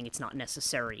 I'm saying it's not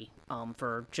necessary,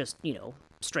 for just,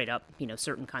 straight up,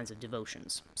 certain kinds of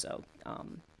devotions. So,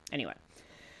 anyway.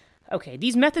 Okay,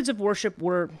 these methods of worship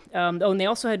were, and they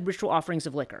also had ritual offerings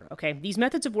of liquor, okay? These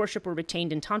methods of worship were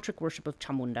retained in tantric worship of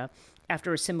Chamunda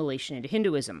after assimilation into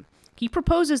Hinduism. He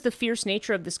proposes the fierce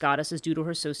nature of this goddess is due to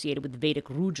her associated with Vedic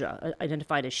Ruja,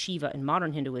 identified as Shiva in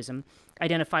modern Hinduism,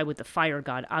 identified with the fire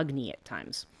god Agni at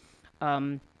times.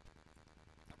 Wangu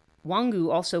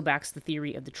also backs the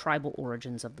theory of the tribal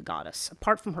origins of the goddess.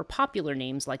 Apart from her popular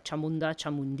names like Chamunda,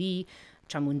 Chamundi,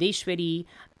 Chamundeshwari,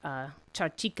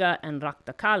 Chartika, and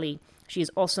Rakta Kali, she is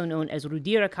also known as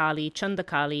Rudira Kali, Chanda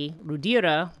Kali,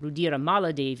 Rudira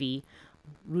Mala Devi,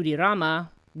 Rudirama,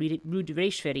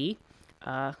 Rudireshwari,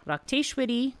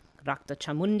 Rakteshwari, Rakta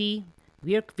Chamundi,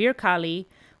 Vir Kali,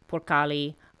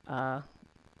 Porkali,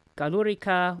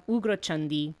 Galurika, Ugra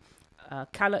Chandi,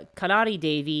 Kalari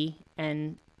Devi,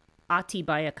 and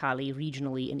Atibaya Kali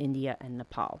regionally in India and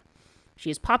Nepal.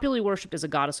 She is popularly worshipped as a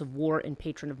goddess of war and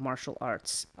patron of martial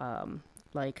arts,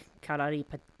 like Karari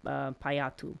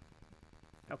Payatu.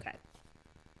 Okay.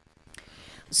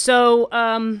 So,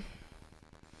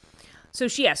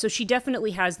 she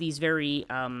definitely has these very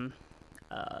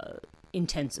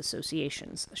intense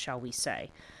associations, shall we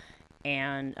say.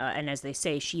 And as they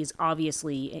say, she is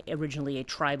obviously originally a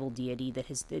tribal deity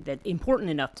that important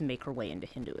enough to make her way into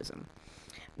Hinduism.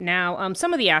 Now,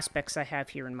 some of the aspects I have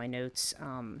here in my notes,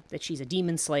 that she's a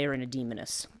demon slayer and a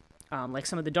demoness. Like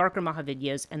some of the darker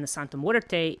Mahavidyas and the Santa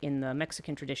Muerte in the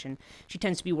Mexican tradition, she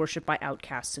tends to be worshipped by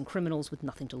outcasts and criminals with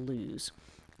nothing to lose.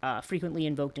 Frequently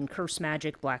invoked in curse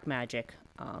magic, black magic,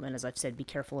 and as I've said, be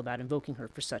careful about invoking her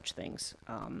for such things.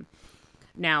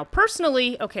 Now,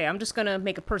 personally, okay, I'm just going to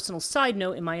make a personal side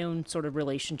note in my own sort of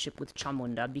relationship with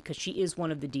Chamunda, because she is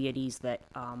one of the deities that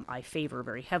I favor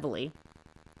very heavily.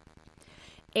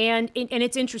 And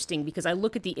it's interesting because I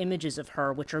look at the images of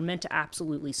her, which are meant to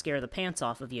absolutely scare the pants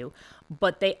off of you,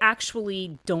 but they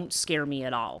actually don't scare me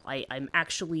at all. I'm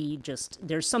actually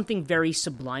there's something very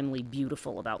sublimely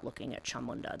beautiful about looking at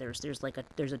Chamunda.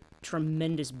 There's a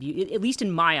tremendous beauty, at least in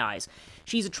my eyes.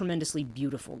 She's a tremendously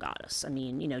beautiful goddess. I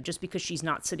mean, just because she's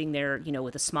not sitting there,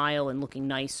 with a smile and looking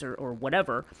nice or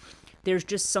whatever, there's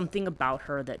just something about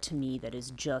her that to me that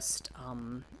is just,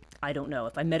 I don't know.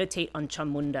 If I meditate on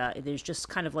Chamunda, there's just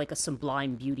kind of like a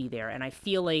sublime beauty there. And I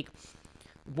feel like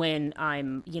when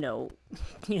I'm,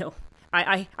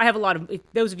 I have a lot of,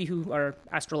 those of you who are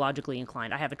astrologically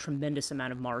inclined, I have a tremendous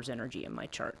amount of Mars energy in my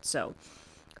chart. So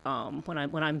when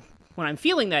I'm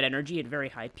feeling that energy at very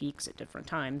high peaks at different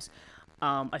times,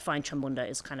 I find Chamunda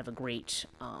is kind of a great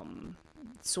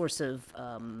source of,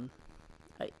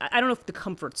 I don't know if the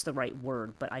comfort's the right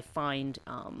word, but I find,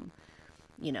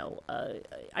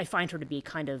 I find her to be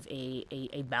kind of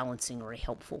a balancing or a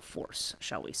helpful force,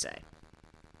 shall we say.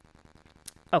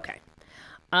 Okay.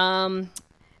 Now,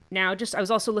 I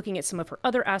was also looking at some of her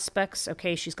other aspects.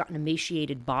 Okay, she's got an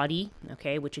emaciated body,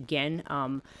 okay, which again,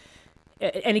 and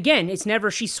again, it's never,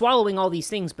 she's swallowing all these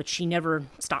things, but she never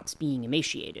stops being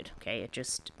emaciated, okay?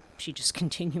 She just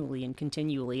continually,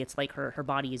 it's like her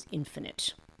body is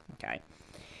infinite, okay?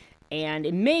 And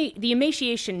the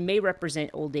emaciation may represent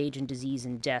old age and disease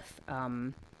and death,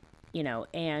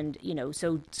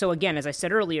 so again, as I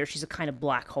said earlier, she's a kind of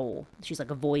black hole. She's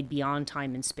like a void beyond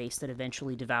time and space that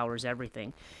eventually devours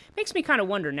everything. Makes me kind of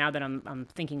wonder now that I'm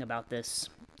thinking about this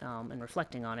and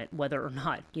reflecting on it, whether or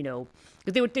not,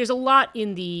 there's a lot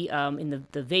in the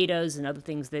Vedas and other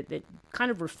things that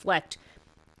kind of reflect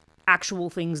actual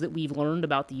things that we've learned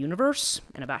about the universe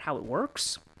and about how it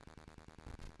works.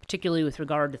 Particularly with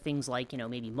regard to things like,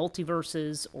 maybe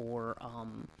multiverses or,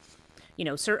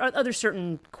 other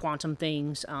certain quantum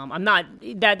things. I'm not,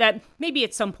 that maybe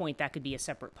at some point that could be a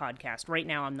separate podcast. Right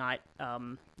now I'm not,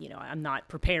 I'm not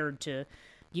prepared to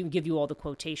give you all the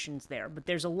quotations there. But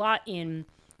there's a lot in,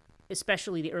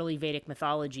 especially the early Vedic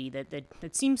mythology,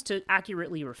 that seems to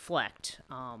accurately reflect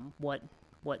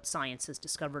what science has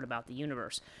discovered about the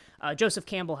universe. Joseph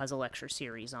Campbell has a lecture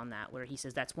series on that where he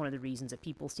says that's one of the reasons that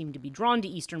people seem to be drawn to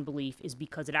Eastern belief is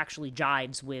because it actually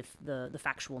jives with the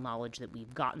factual knowledge that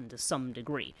we've gotten to some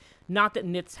degree. Not that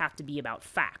myths have to be about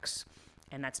facts,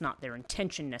 and that's not their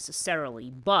intention necessarily,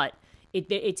 but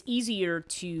it's easier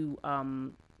to,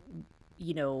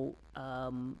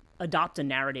 adopt a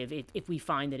narrative if we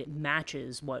find that it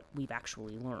matches what we've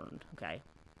actually learned, okay?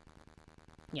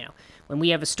 When we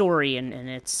have a story and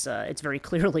it's very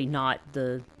clearly not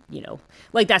the,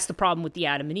 like that's the problem with the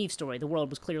Adam and Eve story. The world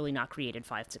was clearly not created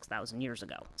 5,000-6,000 years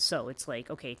ago. So it's like,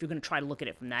 okay, if you're going to try to look at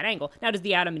it from that angle, now does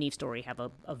the Adam and Eve story have a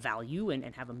value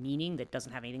and have a meaning that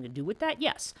doesn't have anything to do with that?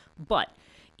 Yes. But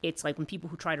it's like when people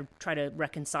who try to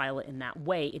reconcile it in that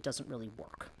way, it doesn't really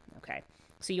work. Okay.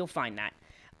 So you'll find that.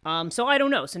 So I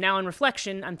don't know. So now in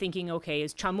reflection, I'm thinking, okay,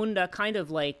 is Chamunda kind of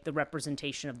like the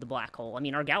representation of the black hole? I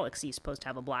mean, our galaxy is supposed to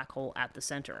have a black hole at the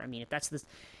center. I mean,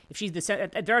 if she's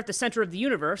they're at the center of the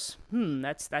universe,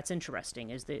 that's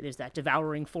interesting. There's that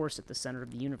devouring force at the center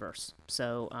of the universe.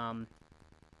 So,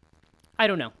 I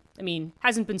don't know. I mean,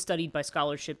 hasn't been studied by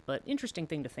scholarship, but interesting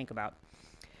thing to think about.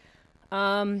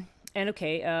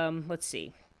 Let's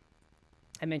see.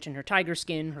 I mentioned her tiger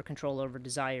skin, her control over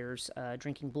desires,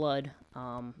 drinking blood.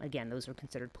 Again, those are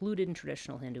considered polluted in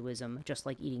traditional Hinduism, just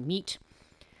like eating meat.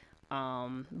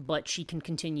 But she can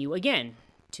continue, again,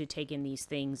 to take in these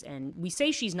things. And we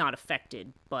say she's not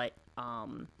affected, but,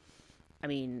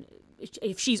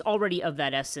 if she's already of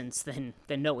that essence, then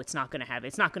no, it's not going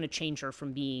to change her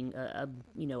from being a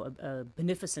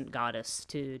beneficent goddess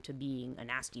to being a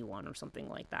nasty one or something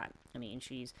like that. I mean,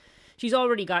 she's she's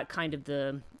already got kind of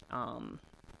the,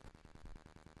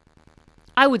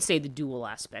 I would say the dual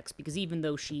aspects, because even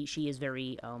though she is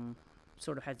very,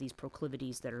 sort of has these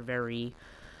proclivities that are very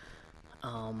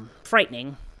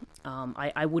frightening,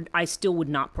 I still would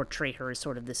not portray her as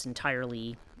sort of this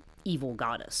entirely evil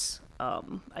goddess.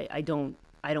 I don't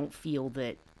feel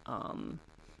that,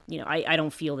 I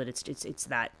don't feel that it's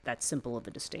that simple of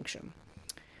a distinction.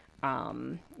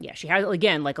 She has,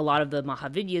 again, like a lot of the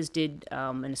Mahavidyas did,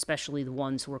 and especially the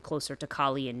ones who are closer to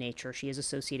Kali in nature, she is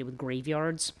associated with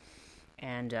graveyards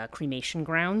and cremation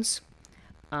grounds.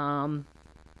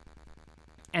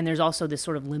 And there's also this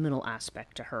sort of liminal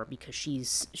aspect to her, because she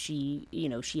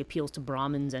appeals to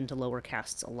Brahmins and to lower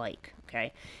castes alike,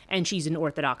 okay? And she's in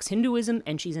Orthodox Hinduism,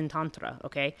 and she's in Tantra,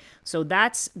 okay? So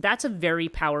that's a very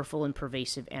powerful and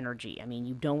pervasive energy. I mean,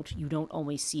 you don't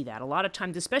always see that. A lot of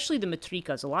times, especially the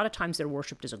Matrikas, a lot of times they're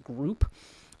worshipped as a group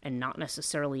and not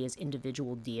necessarily as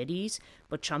individual deities,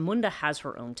 but Chamunda has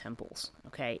her own temples,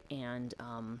 okay? And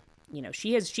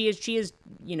she has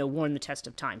worn the test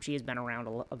of time. She has been around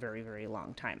a very, very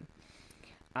long time.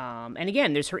 And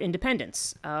again, there's her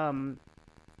independence.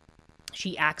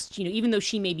 She acts, even though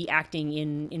she may be acting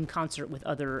in concert with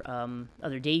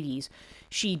other deities,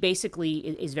 she basically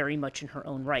is very much in her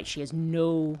own right. She has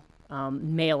no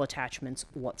male attachments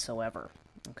whatsoever.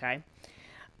 Okay.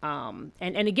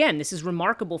 And again, this is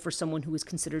remarkable for someone who is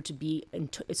considered to be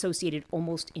associated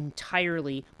almost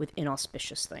entirely with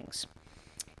inauspicious things.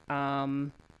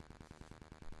 Now,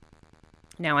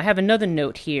 I have another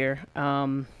note here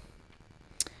about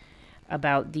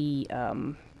the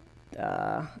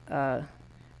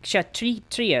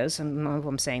Kshatriyas, I don't know if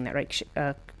I'm saying that right,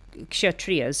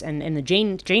 Kshatriyas, and the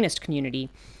Jainist community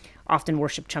often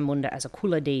worship Chamunda as a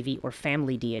Kula Devi or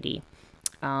family deity.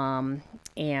 And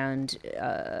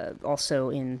also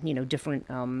in, different,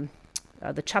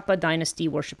 the Chapa dynasty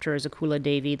worshipped her as a Kula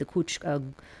Devi, the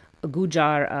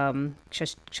Gujar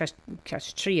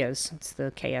Kshatriyas, it's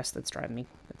the KS that's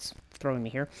throwing me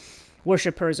here,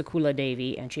 worship her as a Kula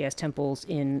Devi, and she has temples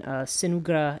in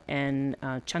Sinugra and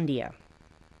Chandia.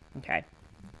 Okay.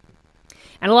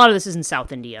 And a lot of this is in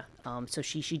South India, so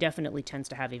she definitely tends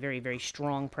to have a very, very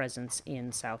strong presence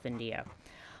in South India.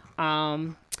 I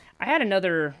had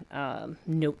another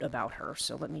note about her,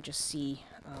 so let me just see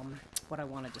what I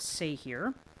wanted to say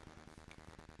here.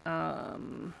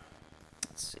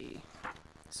 Let's see.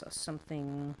 So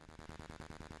something.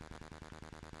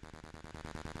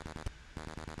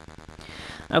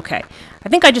 Okay. I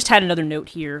think I just had another note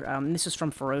here. This is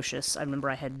from Ferocious. I remember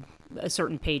I had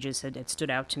certain pages had stood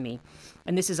out to me.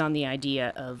 And this is on the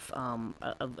idea of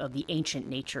the ancient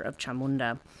nature of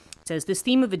Chamunda. It says, this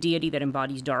theme of a deity that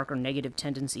embodies dark or negative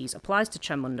tendencies applies to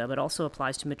Chamunda, but also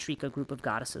applies to Matrika group of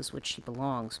goddesses, which she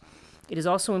belongs. It is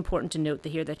also important to note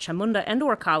here that Chamunda and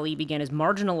or Kali began as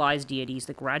marginalized deities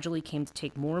that gradually came to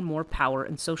take more and more power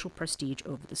and social prestige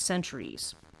over the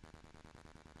centuries.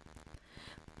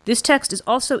 This text is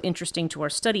also interesting to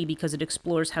our study because it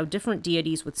explores how different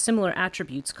deities with similar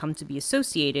attributes come to be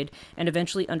associated and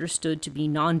eventually understood to be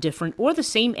non-different or the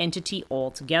same entity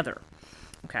altogether.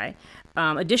 Okay.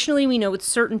 Additionally, we know with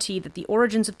certainty that the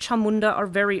origins of Chamunda are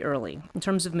very early. In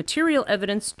terms of material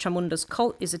evidence, Chamunda's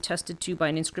cult is attested to by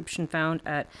an inscription found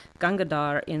at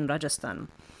Gangadhar in Rajasthan.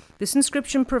 This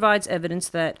inscription provides evidence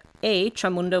that A.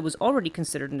 Chamunda was already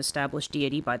considered an established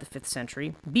deity by the 5th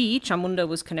century. B. Chamunda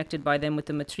was connected by them with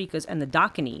the Matrikas and the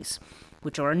Dakinis,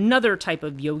 which are another type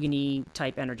of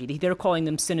yogini-type energy. They're calling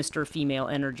them sinister female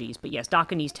energies, but yes,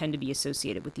 Dakinis tend to be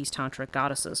associated with these tantric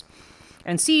goddesses.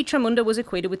 And C. Chamunda was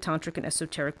equated with tantric and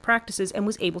esoteric practices and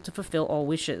was able to fulfill all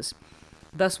wishes.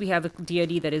 Thus, we have a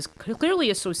deity that is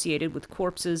clearly associated with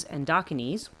corpses and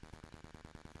Dakinis,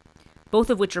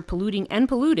 both of which are polluting and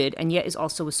polluted, and yet is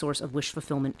also a source of wish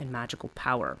fulfillment and magical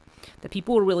power. That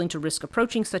people were willing to risk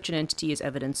approaching such an entity is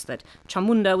evidence that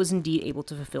Chamunda was indeed able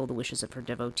to fulfill the wishes of her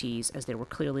devotees, as they were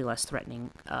clearly less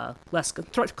threatening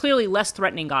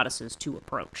goddesses to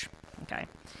approach. Okay.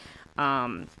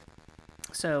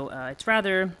 So it's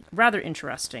rather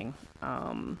interesting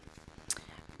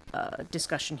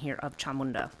discussion here of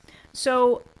Chamunda.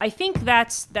 So I think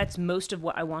that's most of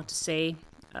what I want to say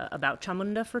about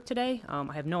Chamunda for today.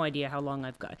 I have no idea how long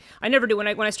I've got. I never do when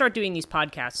I start doing these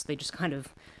podcasts. They just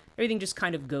everything just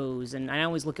kind of goes, and I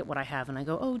always look at what I have and I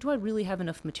go, oh, do I really have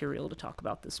enough material to talk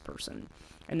about this person?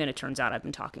 And then it turns out I've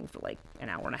been talking for like an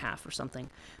hour and a half or something.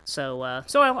 So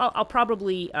I'll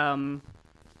probably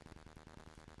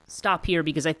stop here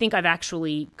because I think I've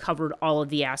actually covered all of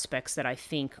the aspects that I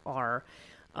think are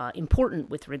important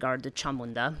with regard to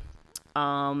Chamunda.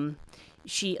 I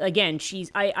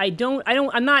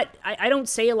don't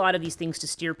say a lot of these things to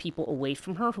steer people away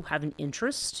from her who have an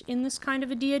interest in this kind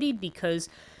of a deity, because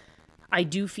I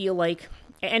do feel like,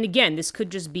 and again, this could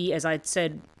just be, as I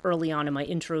said early on in my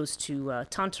intros to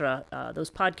Tantra, those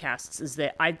podcasts, is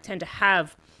that I tend to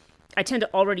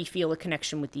already feel a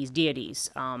connection with these deities.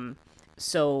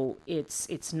 So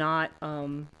it's not,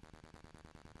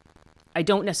 I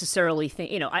don't necessarily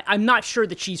think, I'm not sure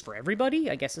that she's for everybody,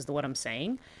 I guess is what I'm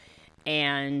saying.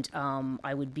 And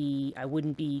I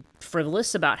wouldn't be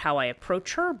frivolous about how I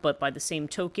approach her, but by the same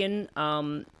token,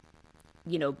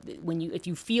 if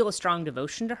you feel a strong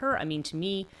devotion to her, I mean, to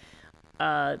me,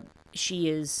 she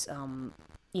is,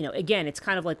 again, it's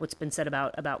kind of like what's been said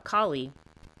about Kali.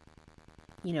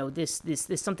 This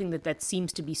something that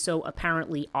seems to be so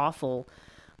apparently awful,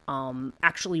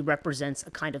 actually represents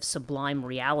a kind of sublime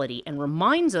reality and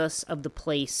reminds us of the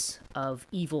place of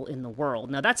evil in the world.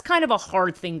 Now, that's kind of a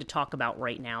hard thing to talk about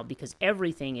right now, because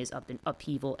everything is up in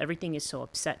upheaval. Everything is so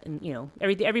upset, and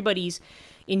everybody's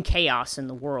in chaos in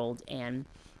the world, and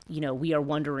we are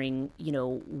wondering,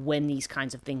 when these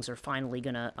kinds of things are finally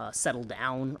gonna settle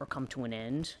down or come to an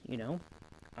end.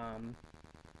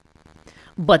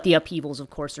 But the upheavals, of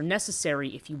course, are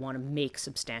necessary if you want to make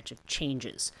substantive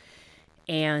changes.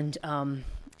 And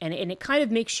it kind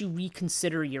of makes you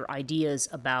reconsider your ideas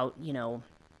about,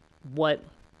 what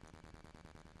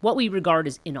we regard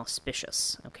as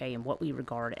inauspicious, okay, and what we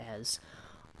regard as,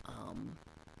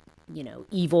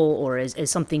 evil, or as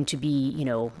something to be,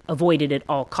 avoided at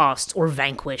all costs, or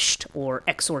vanquished, or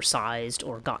exorcised,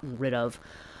 or gotten rid of.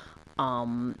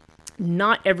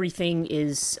 Not everything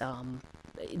is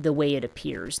the way it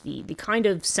appears. The kind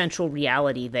of central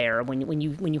reality there, when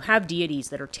you have deities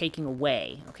that are taking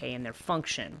away, okay, in their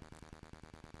function,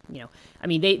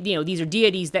 these are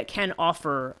deities that can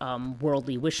offer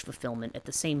worldly wish fulfillment. At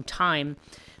the same time,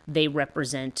 they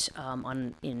represent,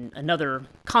 in another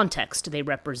context, they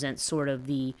represent sort of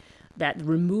that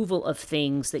removal of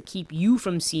things that keep you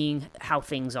from seeing how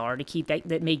things are,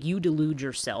 that make you delude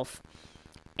yourself,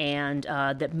 and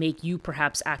that make you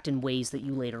perhaps act in ways that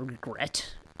you later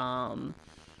regret.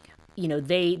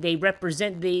 They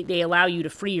represent, they allow you to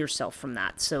free yourself from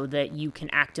that, so that you can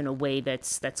act in a way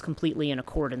that's completely in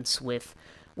accordance with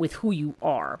who you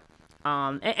are.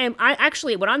 And I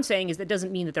actually, what I'm saying is that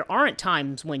doesn't mean that there aren't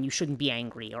times when you shouldn't be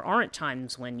angry, or aren't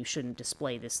times when you shouldn't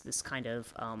display this kind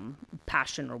of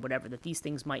passion or whatever, that these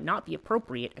things might not be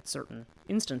appropriate at certain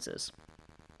instances.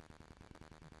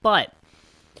 But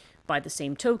by the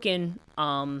same token,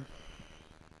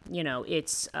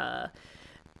 it's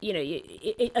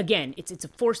again, it's a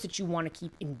force that you want to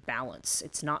keep in balance.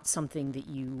 It's not something that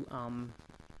you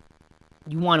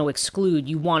want to exclude.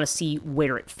 You want to see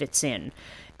where it fits in,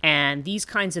 and these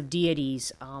kinds of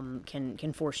deities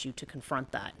can force you to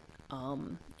confront that.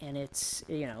 And it's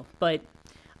but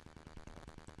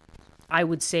I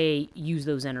would say use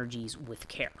those energies with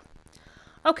care.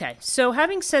 Okay, so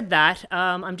having said that,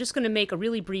 I'm just going to make a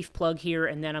really brief plug here,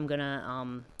 and then I'm going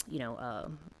to,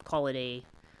 call it a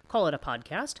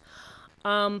podcast.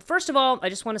 First of all, I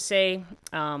just want to say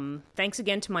thanks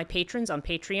again to my patrons on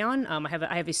Patreon.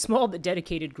 I have a small but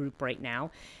dedicated group right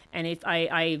now, and if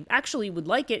I actually would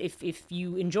like it if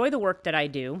you enjoy the work that I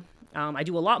do. I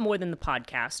do a lot more than the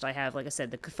podcast. I have, like I said,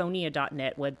 the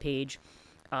Chthoniya.net webpage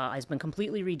has been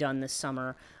completely redone this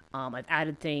summer. I've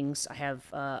added things. I have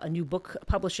a new book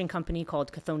publishing company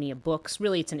called Chthoniya Books.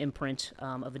 Really, it's an imprint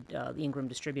of the Ingram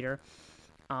distributor.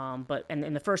 But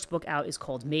the first book out is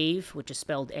called Maeve, which is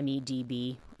spelled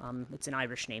Medb. It's an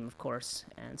Irish name, of course.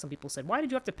 And some people said, "Why did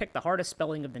you have to pick the hardest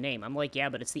spelling of the name?" I'm like, "Yeah,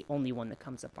 but it's the only one that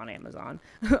comes up on Amazon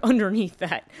underneath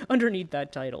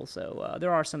that title." So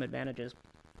there are some advantages.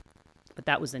 But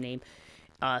that was the name.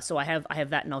 So I have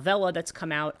that novella that's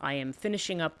come out. I am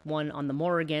finishing up one on the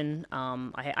Morrigan.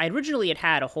 I originally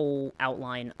had a whole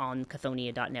outline on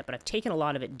Chthoniya.net, but I've taken a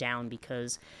lot of it down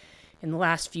because in the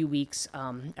last few weeks,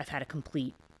 I've had a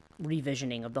complete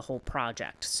revisioning of the whole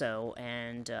project. So,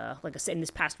 and like I said, in this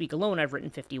past week alone, I've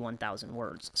written 51,000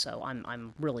 words. So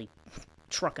I'm really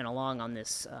trucking along on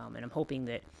this, and I'm hoping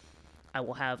that I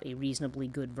will have a reasonably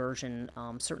good version,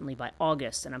 certainly by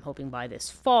August, and I'm hoping by this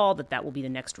fall that will be the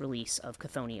next release of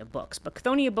Chthoniya Books. But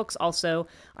Chthoniya Books also,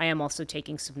 I am also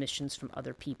taking submissions from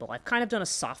other people. I've kind of done a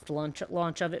soft launch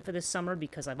of it for this summer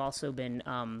because I've also been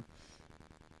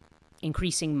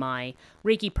increasing my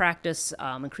Reiki practice,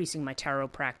 increasing my tarot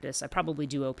practice. I probably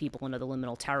do owe people another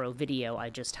liminal tarot video.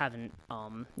 I just haven't,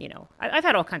 I've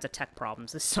had all kinds of tech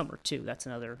problems this summer too. That's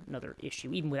another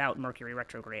issue. Even without Mercury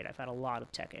retrograde, I've had a lot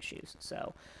of tech issues.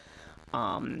 So, so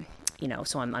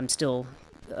I'm still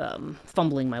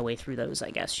fumbling my way through those,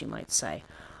 I guess you might say.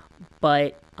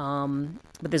 But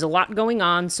there's a lot going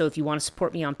on, so if you want to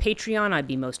support me on Patreon, I'd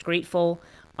be most grateful.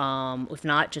 If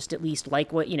not, just at least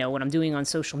like what I'm doing on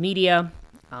social media.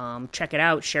 Check it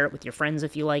out, share it with your friends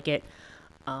if you like it.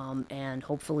 And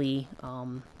hopefully,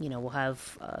 we'll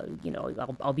have,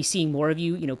 I'll be seeing more of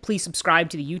you. Please subscribe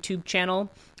to the YouTube channel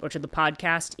or to the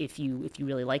podcast if you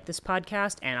really like this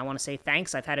podcast. And I want to say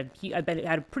thanks. I've had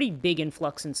a pretty big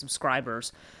influx in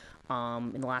subscribers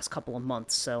in the last couple of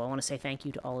months. So I want to say thank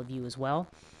you to all of you as well.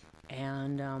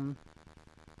 And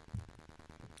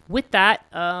with that,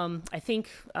 I think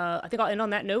I'll end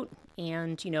on that note.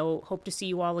 And hope to see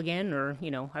you all again, or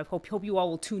I hope you all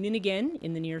will tune in again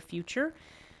in the near future.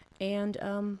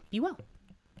 And be well.